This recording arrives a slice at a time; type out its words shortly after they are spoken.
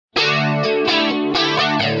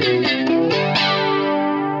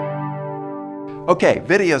Okay,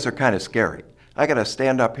 videos are kind of scary. I got to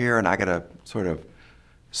stand up here and I got to sort of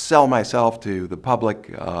sell myself to the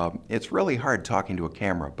public. It's really hard talking to a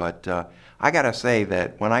camera, but I got to say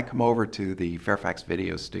that when I come over to the Fairfax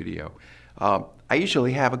video studio, I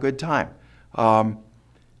usually have a good time.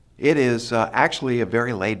 It is actually a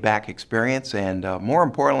very laid-back experience, and more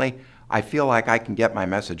importantly, I feel like I can get my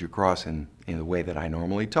message across in the way that I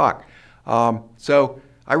normally talk. So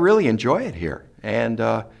I really enjoy it here, and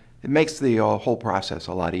it makes the whole process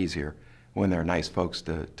a lot easier when there are nice folks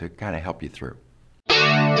to kind of help you through.